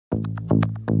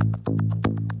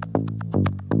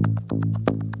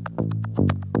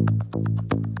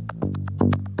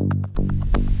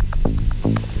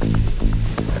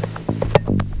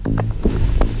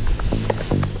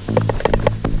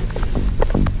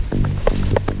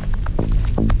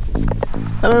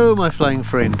Hello my flying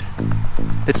friend.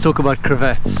 Let's talk about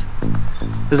cravattes.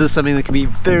 This is something that can be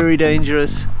very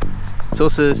dangerous. It's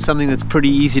also something that's pretty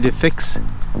easy to fix.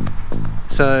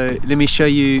 So let me show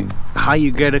you how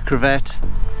you get a cravat,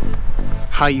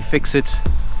 how you fix it,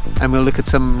 and we'll look at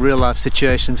some real life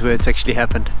situations where it's actually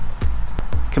happened.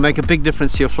 It can make a big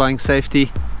difference to your flying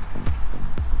safety.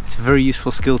 It's a very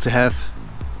useful skill to have,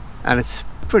 and it's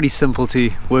pretty simple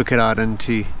to work it out and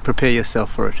to prepare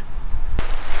yourself for it.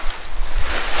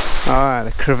 Alright,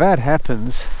 a cravat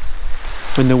happens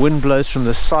when the wind blows from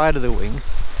the side of the wing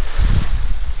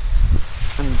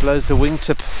and blows the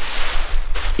wingtip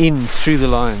in through the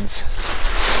lines.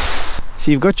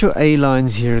 So you've got your A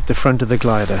lines here at the front of the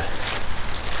glider.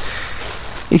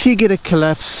 If you get a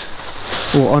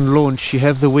collapse or on launch, you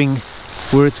have the wing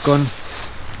where it's gone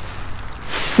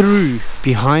through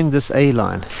behind this A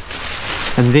line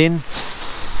and then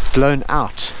blown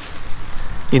out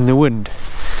in the wind.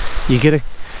 You get a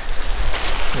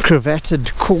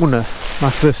cravatted corner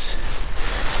like this,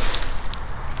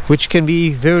 which can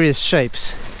be various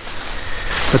shapes,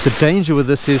 but the danger with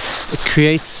this is it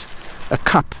creates a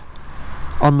cup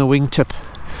on the wingtip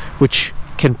which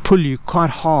can pull you quite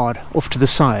hard off to the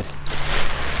side.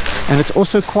 And it's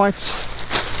also quite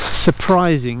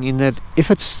surprising in that if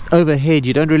it's overhead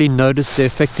you don't really notice the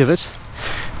effect of it,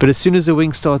 but as soon as the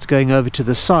wing starts going over to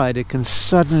the side it can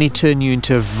suddenly turn you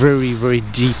into a very, very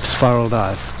deep spiral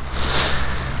dive.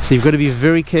 So you've got to be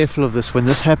very careful of this. When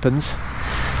this happens,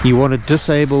 you want to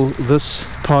disable this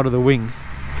part of the wing.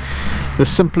 The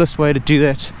simplest way to do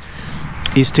that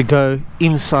is to go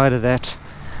inside of that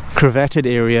cravatted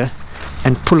area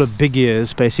and pull a big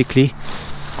ears basically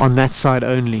on that side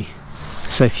only.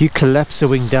 So if you collapse the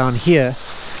wing down here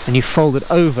and you fold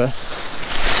it over,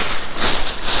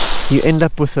 you end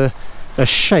up with a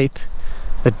shape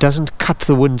that doesn't cup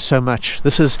the wind so much.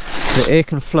 This is, the air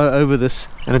can flow over this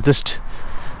and it just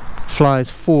flies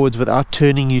forwards without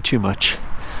turning you too much.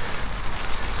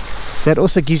 That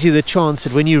also gives you the chance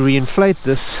that when you reinflate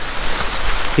this,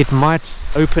 it might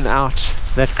open out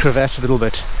that cravat a little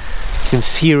bit. You can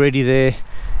see already there,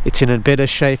 it's in a better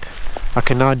shape. I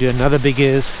can now do another big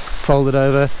ears, fold it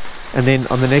over, and then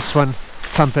on the next one,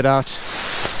 pump it out,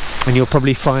 and you'll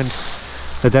probably find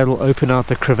that that'll open out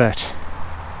the cravat.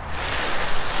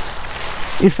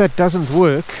 If that doesn't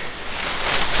work,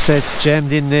 say it's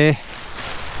jammed in there,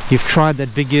 you've tried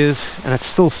that big ears and it's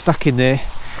still stuck in there,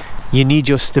 you need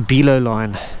your stabilo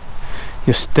line,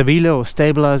 your stabilo or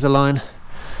stabilizer line.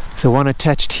 So one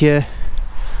attached here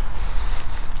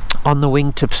on the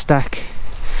wingtip stack,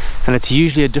 and it's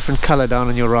usually a different color down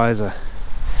on your riser.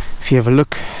 If you have a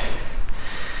look,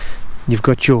 you've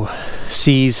got your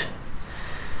C's,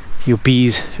 your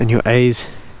B's and your A's.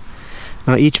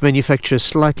 Now each manufacturer is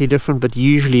slightly different, but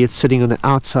usually it's sitting on the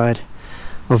outside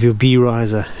of your B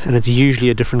riser and it's usually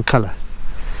a different color.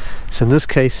 So in this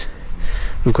case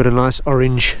we've got a nice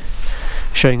orange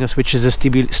showing us which is a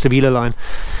stabilo line.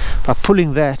 By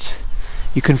pulling that,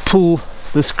 you can pull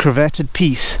this cravatted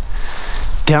piece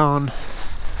down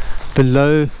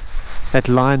below that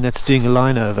line that's doing a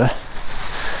line over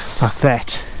like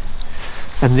that,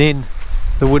 and then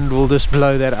the wind will just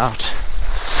blow that out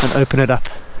and open it up.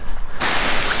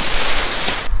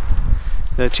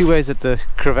 There are two ways that the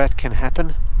cravat can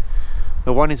happen.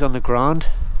 The one is on the ground.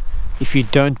 If you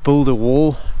don't build a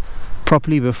wall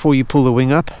properly before you pull the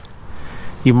wing up,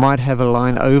 you might have a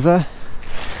line over.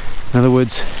 In other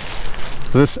words,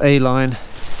 this A line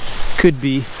could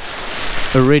be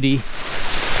already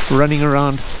running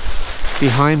around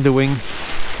behind the wing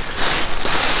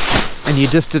and you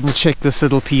just didn't check this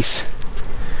little piece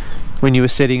when you were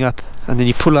setting up, and then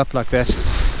you pull up like that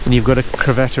and you've got a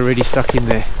cravat already stuck in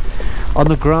there. On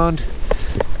the ground,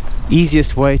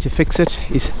 easiest way to fix it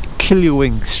is kill your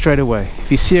wing straight away.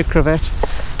 If you see a cravat,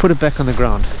 put it back on the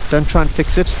ground. Don't try and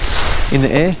fix it in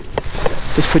the air,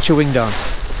 just put your wing down,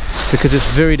 because it's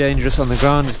very dangerous on the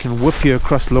ground. It can whip you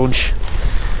across launch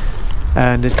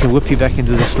and it can whip you back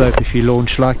into the slope if you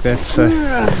launch like that. So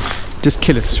just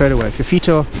kill it straight away. If your feet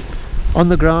are on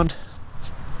the ground,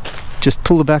 just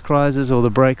pull the back risers or the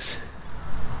brakes,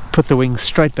 put the wing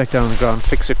straight back down on the ground,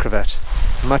 fix a cravat.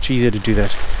 Much easier to do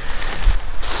that.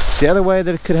 The other way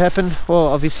that it could happen, well,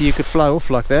 obviously you could fly off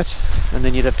like that and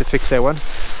then you'd have to fix that one.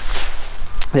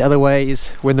 The other way is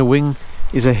when the wing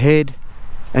is ahead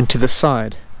and to the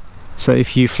side. So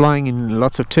if you're flying in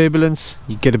lots of turbulence,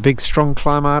 you get a big strong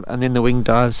climb out and then the wing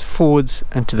dives forwards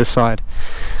and to the side.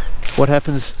 What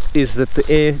happens is that the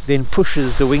air then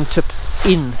pushes the wingtip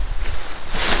in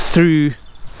through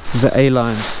the A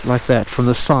lines like that from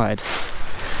the side,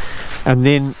 and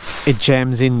then it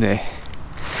jams in there.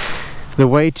 The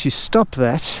way to stop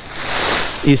that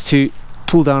is to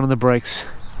pull down on the brakes.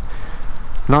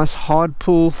 Nice hard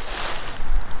pull,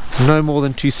 no more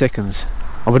than 2 seconds.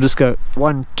 I would just go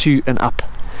 1, 2 and up.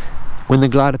 When the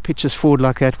glider pitches forward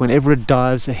like that, whenever it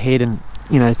dives ahead and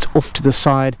it's off to the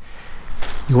side,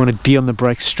 you want to be on the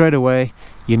brakes straight away.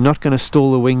 You're not going to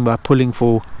stall the wing by pulling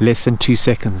for less than 2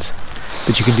 seconds,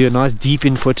 but you can do a nice deep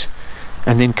input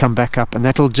and then come back up, and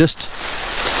that'll just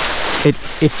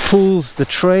it pulls the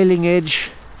trailing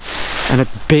edge and it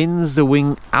bends the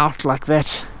wing out like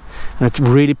that, and it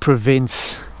really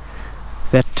prevents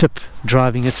that tip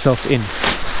driving itself in.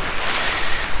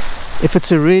 If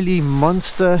it's a really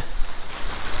monster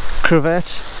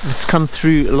cravat, it's come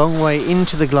through a long way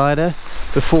into the glider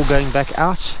before going back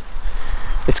out,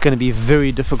 it's going to be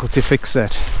very difficult to fix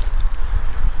that.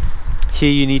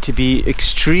 Here you need to be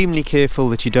extremely careful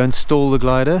that you don't stall the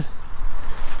glider,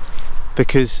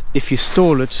 because if you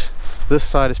stall it, this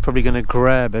side is probably going to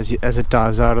grab as it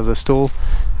dives out of the stall,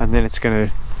 and then it's going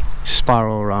to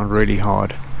spiral around really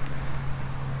hard.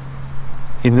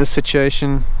 In this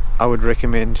situation, I would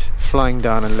recommend flying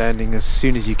down and landing as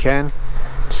soon as you can,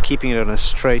 just keeping it on a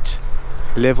straight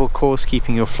level course,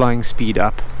 keeping your flying speed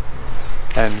up,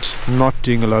 and not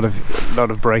doing a lot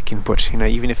of brake input.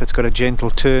 Even if it's got a gentle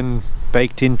turn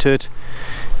baked into it,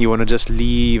 you want to just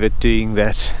leave it doing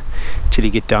that till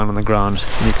you get down on the ground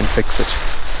and you can fix it.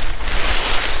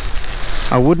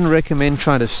 I wouldn't recommend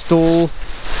trying to stall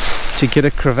to get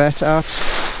a cravat out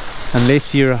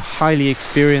unless you're a highly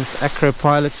experienced acro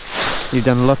pilot, you've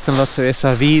done lots and lots of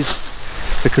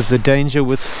SRVs, because the danger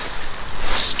with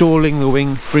stalling the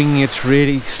wing,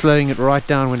 slowing it right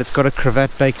down when it's got a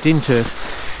cravat baked into it,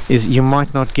 is you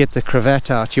might not get the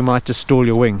cravat out, you might just stall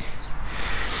your wing.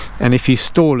 And if you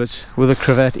stall it with a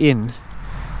cravat in,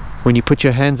 when you put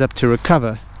your hands up to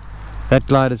recover, that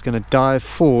glider is going to dive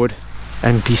forward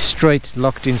and be straight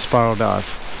locked in spiral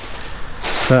dive.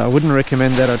 So I wouldn't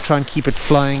recommend that. I'd try and keep it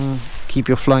flying, keep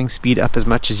your flying speed up as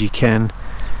much as you can,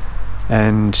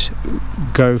 and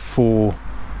go for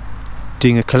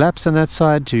doing a collapse on that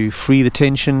side to free the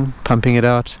tension, pumping it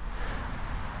out,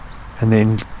 and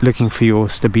then looking for your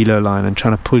stabilo line and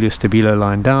trying to pull your stabilo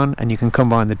line down. And you can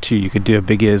combine the two. You could do a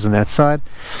big ears on that side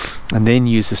and then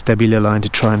use the stabilo line to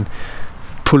try and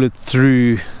pull it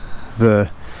through the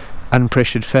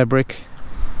unpressured fabric,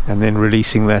 and then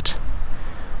releasing that.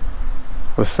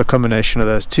 With the combination of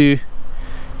those two,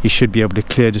 you should be able to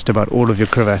clear just about all of your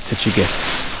cravats that you get.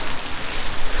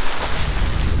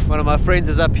 One of my friends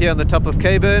is up here on the top of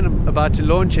K-Burn, about to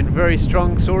launch in very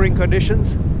strong soaring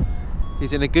conditions.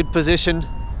 He's in a good position,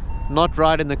 not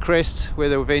right in the crest where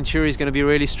the Venturi is going to be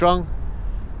really strong,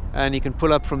 and you can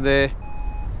pull up from there.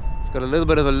 It's got a little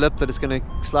bit of a lip that it's going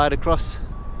to slide across,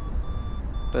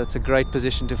 but it's a great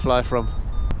position to fly from.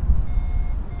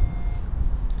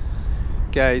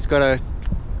 Okay, he's got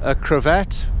a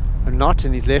cravat, a knot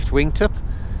in his left wingtip,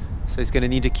 so he's going to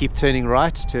need to keep turning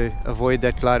right to avoid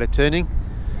that glider turning.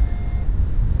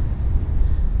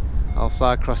 I'll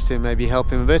fly across to him, maybe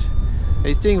help him a bit.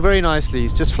 He's doing very nicely.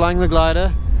 He's just flying the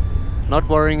glider, not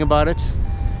worrying about it,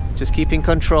 just keeping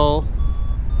control,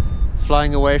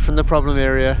 flying away from the problem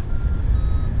area,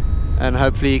 and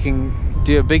hopefully he can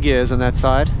do a big ears on that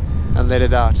side and let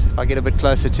it out. If I get a bit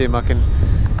closer to him, I can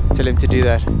tell him to do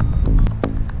that.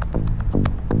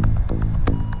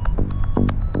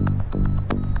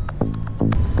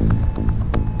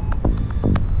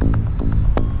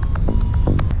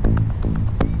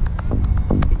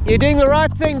 You're doing the right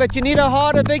thing, but you need a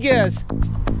harder big ears.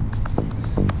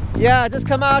 Yeah, just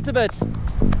come out a bit.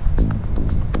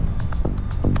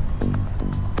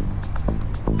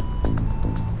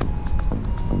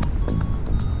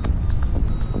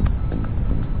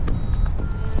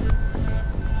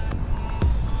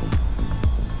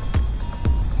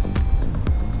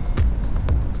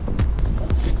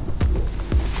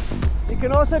 You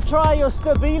can also try your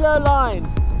stabilo line.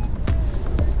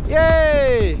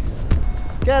 Yay!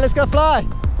 Okay, let's go fly.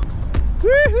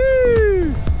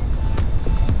 Woohoo!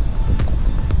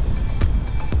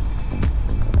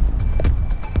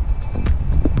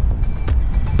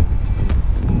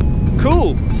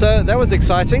 Cool, so that was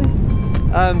exciting.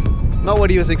 Not what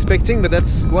he was expecting, but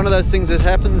that's one of those things that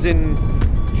happens in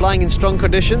flying in strong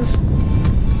conditions.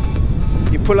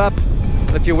 You pull up,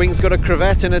 if your wing's got a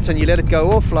cravat in it and you let it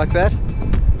go off like that,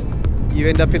 you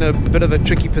end up in a bit of a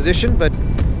tricky position, but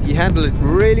you handle it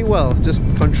really well. Just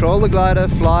control the glider,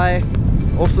 fly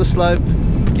off the slope,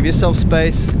 give yourself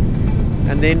space,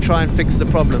 and then try and fix the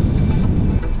problem.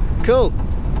 Cool.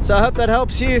 So I hope that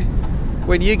helps you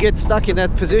when you get stuck in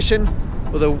that position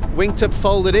with a wingtip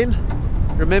folded in.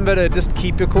 Remember to just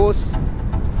keep your course,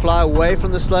 fly away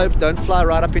from the slope, don't fly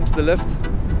right up into the lift,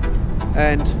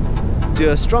 and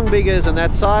do a strong big ears on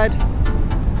that side.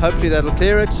 Hopefully that'll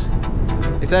clear it.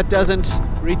 If that doesn't,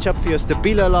 reach up for your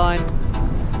stabilo line,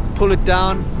 pull it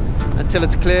down until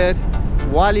it's cleared.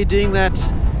 While you're doing that,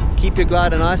 keep your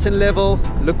glider nice and level,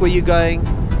 look where you're going,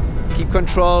 keep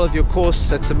control of your course.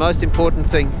 That's the most important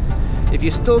thing. If you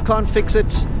still can't fix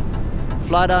it,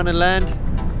 fly down and land.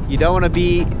 You don't want to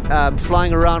be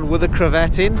flying around with a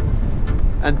cravat in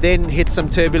and then hit some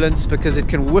turbulence, because it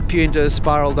can whip you into a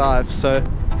spiral dive. So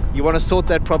you want to sort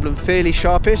that problem fairly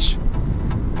sharpish,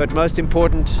 but most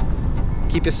important,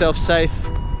 keep yourself safe,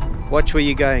 watch where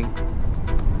you're going.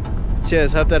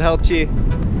 Cheers, hope that helped you.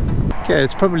 Okay,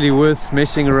 it's probably worth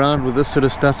messing around with this sort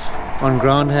of stuff on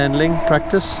ground handling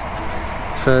practice.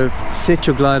 So set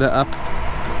your glider up,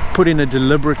 put in a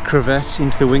deliberate cravat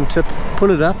into the wingtip, pull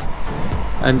it up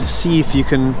and see if you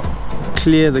can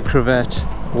clear the cravat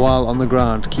while on the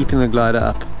ground, keeping the glider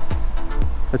up.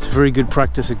 That's very good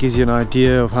practice. It gives you an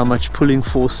idea of how much pulling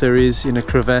force there is in a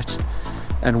cravat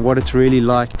and what it's really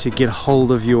like to get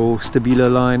hold of your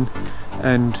stabilo line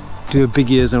and do a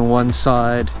big ears on one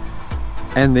side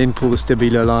and then pull the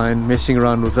stabilo line, messing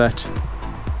around with that.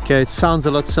 Okay, it sounds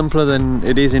a lot simpler than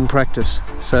it is in practice,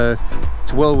 so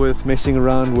it's well worth messing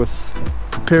around with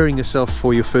preparing yourself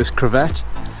for your first cravat.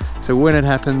 So when it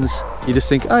happens, you just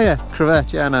think, oh yeah,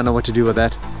 cravat, yeah, I know what to do with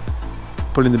that.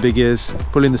 Pull in the big ears,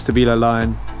 pull in the stabilo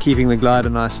line, keeping the glider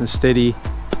nice and steady.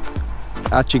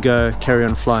 Out you go, carry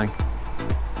on flying.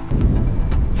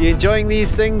 If you're enjoying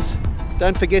these things,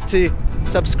 don't forget to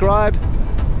subscribe.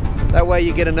 That way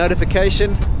you get a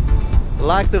notification.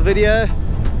 Like the video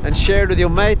and share it with your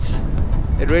mates.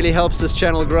 It really helps this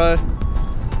channel grow.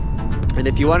 And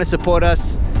if you want to support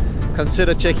us,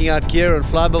 consider checking out gear on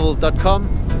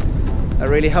flybubble.com. That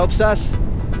really helps us.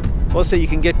 Also, you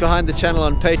can get behind the channel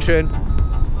on Patreon.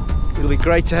 It'll be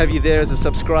great to have you there as a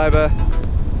subscriber.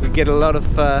 We get a lot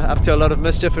of up to a lot of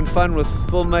mischief and fun with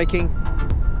filmmaking.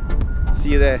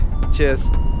 See you there. Cheers.